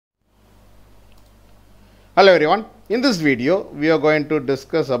Hello everyone. In this video, we are going to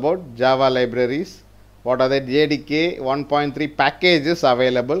discuss about Java libraries, what are the JDK 1.3 packages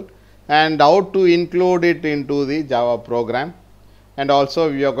available and how to include it into the Java program. And also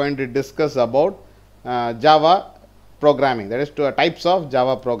we are going to discuss about Java programming, that is types of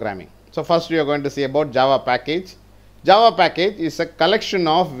Java programming. So first we are going to see about Java package. Java package is a collection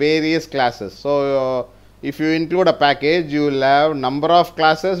of various classes. So if you include a package, you will have number of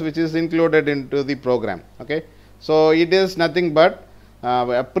classes which is included into the program. Okay, so it is nothing but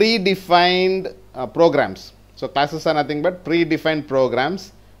predefined programs. So classes are nothing but predefined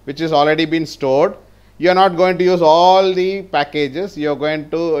programs which is already been stored. You are not going to use all the packages. You are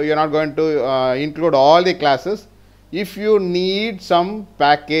not going to include all the classes. If you need some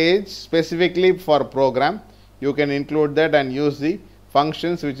package specifically for a program, you can include that and use the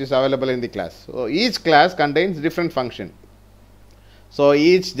functions which is available in the class. So each class contains different function. So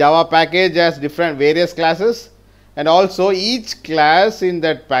each Java package has various classes, and also each class in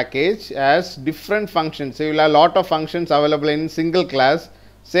that package has different functions. So you will have a lot of functions available in single class.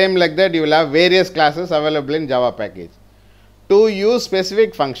 Same like that, you will have various classes available in Java package. To use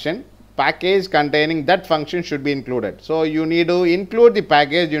specific function, package containing that function should be included. So you need to include the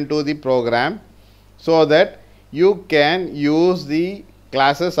package into the program so that you can use the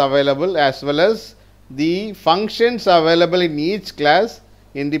classes available as well as the functions available in each class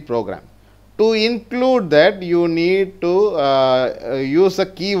in the program. To include that, you need to use a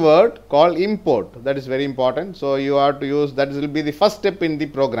keyword called import. That is very important. So you have to use that. Will be the first step in the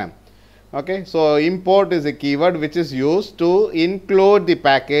program. Okay, so import is a keyword which is used to include the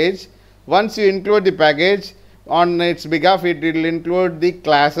package. Once you include the package, on its behalf it will include the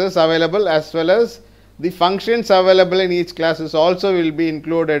classes available as well as the functions available in each classes also will be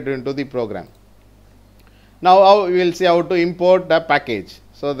included into the program. Now we will see how to import the package.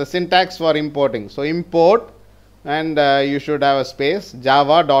 So the syntax for importing. So import, and you should have a space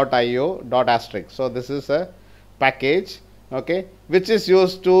java.io.asterisk. So this is a package, okay, which is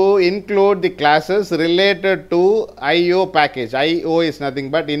used to include the classes related to IO package. IO is nothing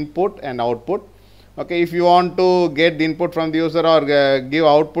but input and output. Okay, if you want to get the input from the user or give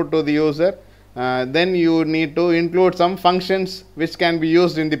output to the user, then you need to include some functions which can be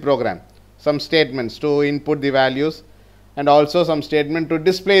used in the program, some statements to input the values and also some statement to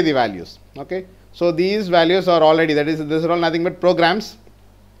display the values. Okay, so these values are already, that is, this is all nothing but programs,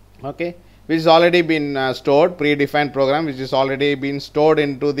 okay, which is already been stored, predefined program which is already been stored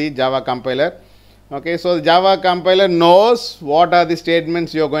into the Java compiler. Okay, so the Java compiler knows what are the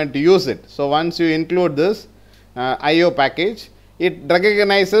statements you are going to use it. So once you include this IO package, it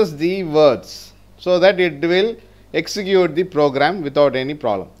recognizes the words so that it will execute the program without any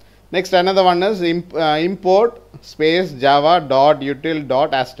problem. Next, another one is import space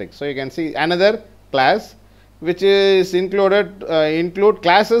java.util.asterisk. So you can see another class which is include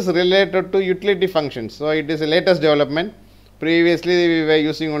classes related to utility functions. So it is a latest development. Previously we were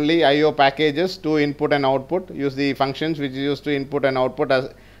using only IO packages to input and output, use the functions which is used to input and output.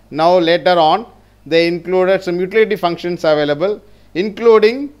 Now later on they included some utility functions available,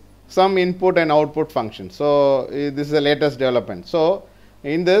 including some input and output functions. So this is the latest development. So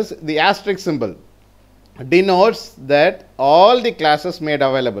in this, the asterisk symbol denotes that all the classes made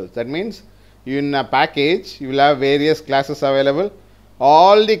available. That means in a package you will have various classes available.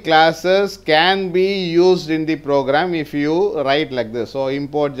 All the classes can be used in the program if you write like this. So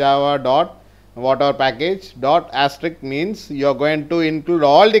import java dot whatever package dot asterisk means you are going to include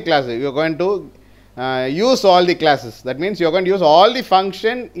all the classes. You are going to use all the classes. That means you are going to use all the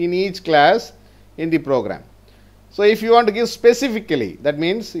function in each class in the program. So if you want to give specifically, that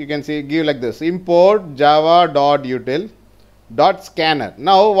means you can see give like this, import java.util.scanner.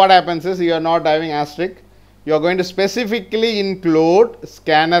 Now what happens is you are not having asterisk. You are going to specifically include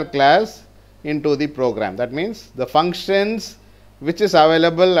scanner class into the program. That means the functions which is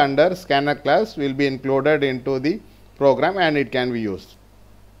available under scanner class will be included into the program and it can be used.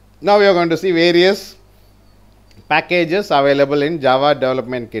 Now we are going to see various packages available in Java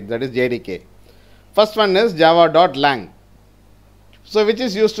Development Kit, that is JDK. First one is java.lang. So which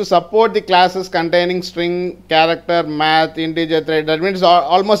is used to support the classes containing string, character, math, integer, thread. That means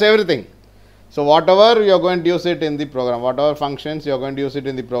almost everything. So whatever you are going to use it in the program, whatever functions you are going to use it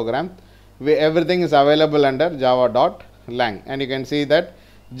in the program, everything is available under java.lang. And you can see that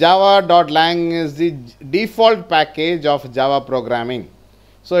java.lang is the default package of Java programming.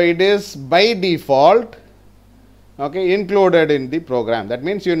 So it is by default, okay, included in the program. That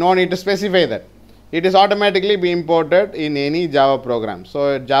means you no need to specify that. It is automatically be imported in any Java program.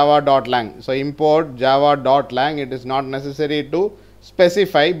 So java.lang. So import java.lang. It is not necessary to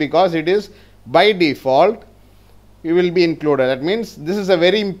specify because it is by default it will be included. That means this is a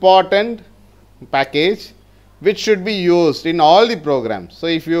very important package which should be used in all the programs. So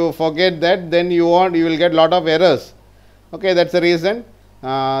if you forget that, then you will get lot of errors. Okay, that's the reason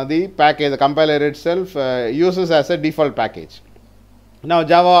the package, the compiler itself uses as a default package. Now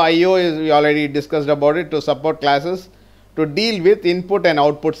Java IO is, we already discussed about it, to support classes to deal with input and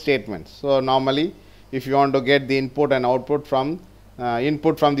output statements. So normally if you want to get the input and output from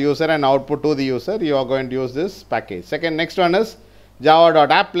the user and output to the user, you are going to use this package. Next one is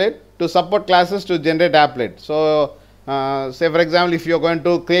java.applet, to support classes to generate applet. So say for example, if you are going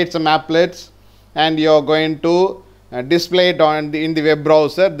to create some applets and you are going to display it in the web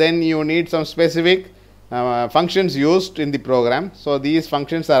browser, then you need some specific functions used in the program. So these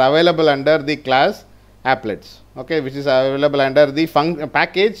functions are available under the class applets, okay, which is available under the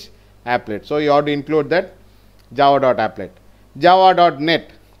package applet. So you have to include that java.applet.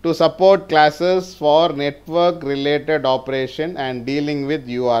 Java.net, to support classes for network related operation and dealing with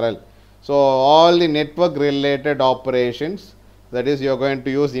URL. So all the network related operations, that is you are going to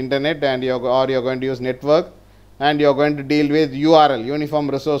use internet and you are going to use network, and you are going to deal with URL, uniform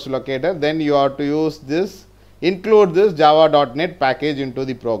resource locator, then you have to use this, include this java.net package into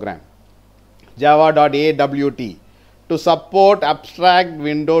the program. Java.awt, to support abstract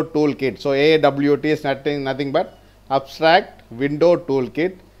window toolkit. So AWT is nothing but abstract window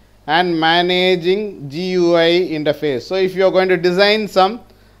toolkit, and managing GUI interface. So if you are going to design some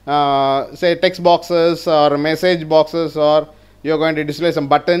say text boxes or message boxes, or you are going to display some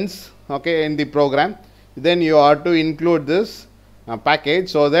buttons, okay, in the program, then you have to include this package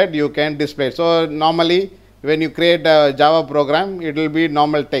so that you can display. So normally when you create a Java program, it will be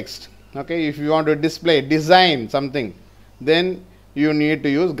normal text. Okay, if you want to design something, then you need to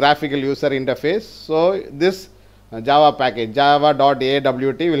use graphical user interface. So this Java package java.awt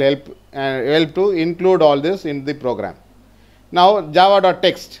will help to include all this in the program. Now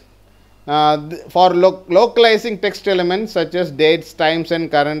java.text, for localizing text elements such as dates, times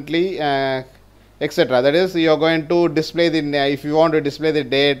and currently, etc. That is, you are going to display if you want to display the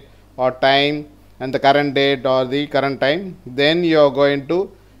date or time and the current date or the current time, then you are going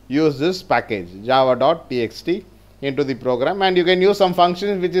to use this package java.txt into the program, and you can use some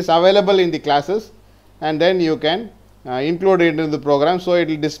functions which is available in the classes, and then you can include it into the program, so it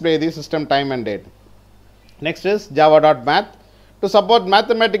will display the system time and date. Next is java.math, to support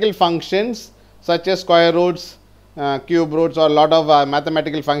mathematical functions such as square roots, cube roots, or lot of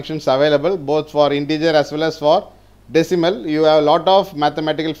mathematical functions available both for integer as well as for decimal. You have a lot of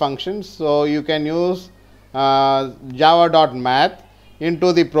mathematical functions, so you can use java.math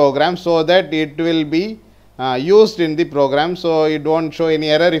into the program so that it will be used in the program, so it won't show any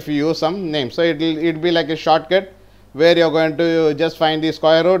error if you use some name. So it will be like a shortcut where you are going to just find the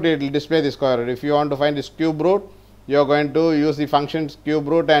square root, it will display the square root. If you want to find this cube root, you are going to use the functions cube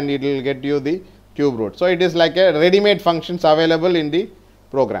root and it will get you the cube root. So it is like a ready-made functions available in the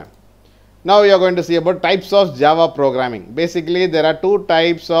program. Now you are going to see about types of Java programming. Basically there are two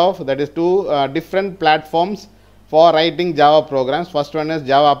types of, that is two different platforms for writing Java programs. First one is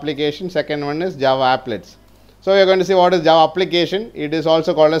Java application, second one is Java applets. So you are going to see what is Java application. It is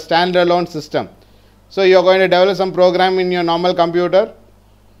also called a standalone system. So you are going to develop some program in your normal computer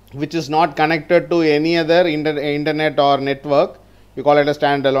which is not connected to any other internet or network. You call it a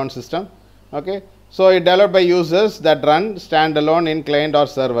standalone system. Okay. So it developed by users that run standalone in client or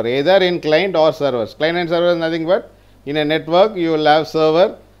server, either in client or servers. Client and server is nothing but in a network you will have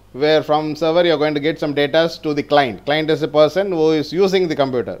server, where from server you are going to get some data to the client. Client is a person who is using the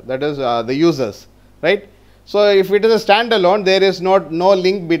computer, that is the users, right? So if it is a standalone, there is no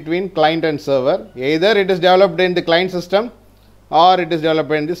link between client and server. Either it is developed in the client system or it is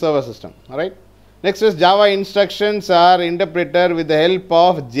developed in the server system. All right. Next is Java instructions are interpreted with the help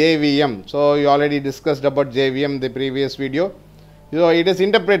of JVM. So you already discussed about JVM in the previous video. So it is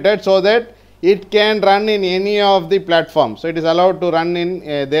interpreted so that it can run in any of the platforms. So it is allowed to run in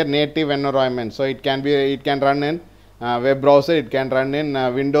their native environment. So it can run in web browser, it can run in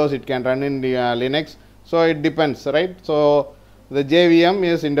Windows, it can run in the Linux. So it depends, right? So the JVM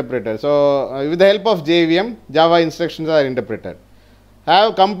is interpreted. So with the help of JVM, Java instructions are interpreted.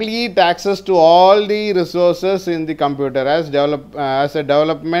 Have complete access to all the resources in the computer as a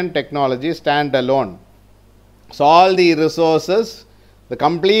development technology standalone. So all the resources, the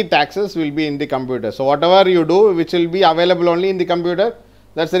complete access will be in the computer. So whatever you do, which will be available only in the computer,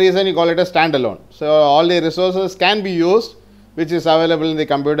 that's the reason you call it a standalone. So all the resources can be used, which is available in the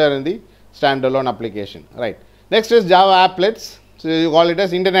computer in the standalone application, right? Next is Java applets. So you call it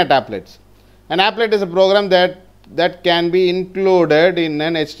as internet applets. An applet is a program that that can be included in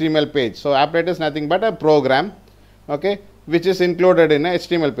an HTML page. So applet is nothing but a program, okay, which is included in a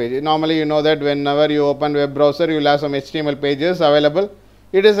HTML page. Normally you know that whenever you open web browser, you will have some HTML pages available.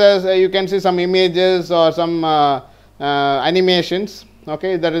 It is as you can see some images or some animations,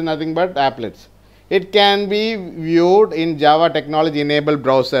 okay, that is nothing but applets. It can be viewed in Java technology enabled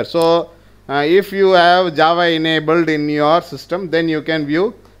browser. So if you have Java enabled in your system, then you can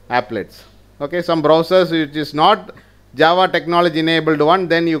view applets. Okay, some browsers which is not Java technology enabled one,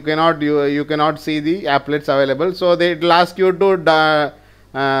 then you cannot you cannot see the applets available. So they will ask you to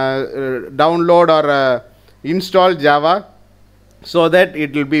download or install Java so that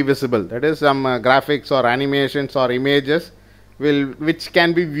it will be visible. That is some graphics or animations or images which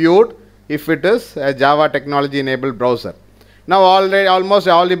can be viewed if it is a Java technology enabled browser. Now almost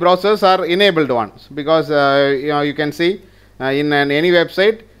all the browsers are enabled ones, because you can see in any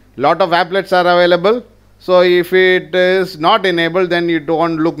website lot of applets are available. So if it is not enabled, then it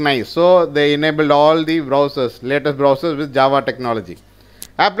won't look nice. So they enabled all the browsers, latest browsers with Java technology.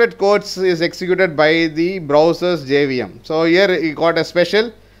 Applet codes is executed by the browser's JVM. So here you got a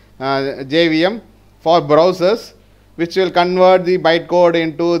special JVM for browsers, which will convert the bytecode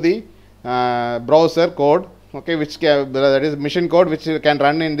into the browser code, okay, that is mission code, which can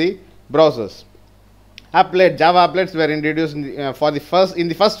run in the browsers. Java applets were introduced in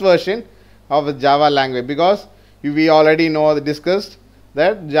the first version of the Java language, because we already discussed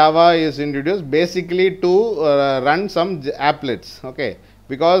that Java is introduced basically to run some applets, okay,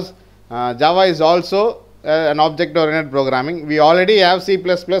 because Java is also an object-oriented programming. We already have C++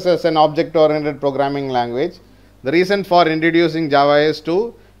 as an object-oriented programming language. The reason for introducing Java is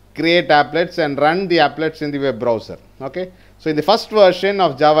to create applets and run the applets in the web browser, okay. So in the first version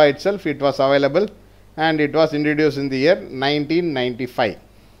of Java itself, it was available, and it was introduced in the year 1995.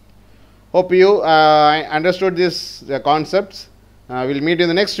 Hope you understood these concepts. We'll meet in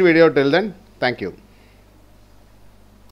the next video. Till then, thank you.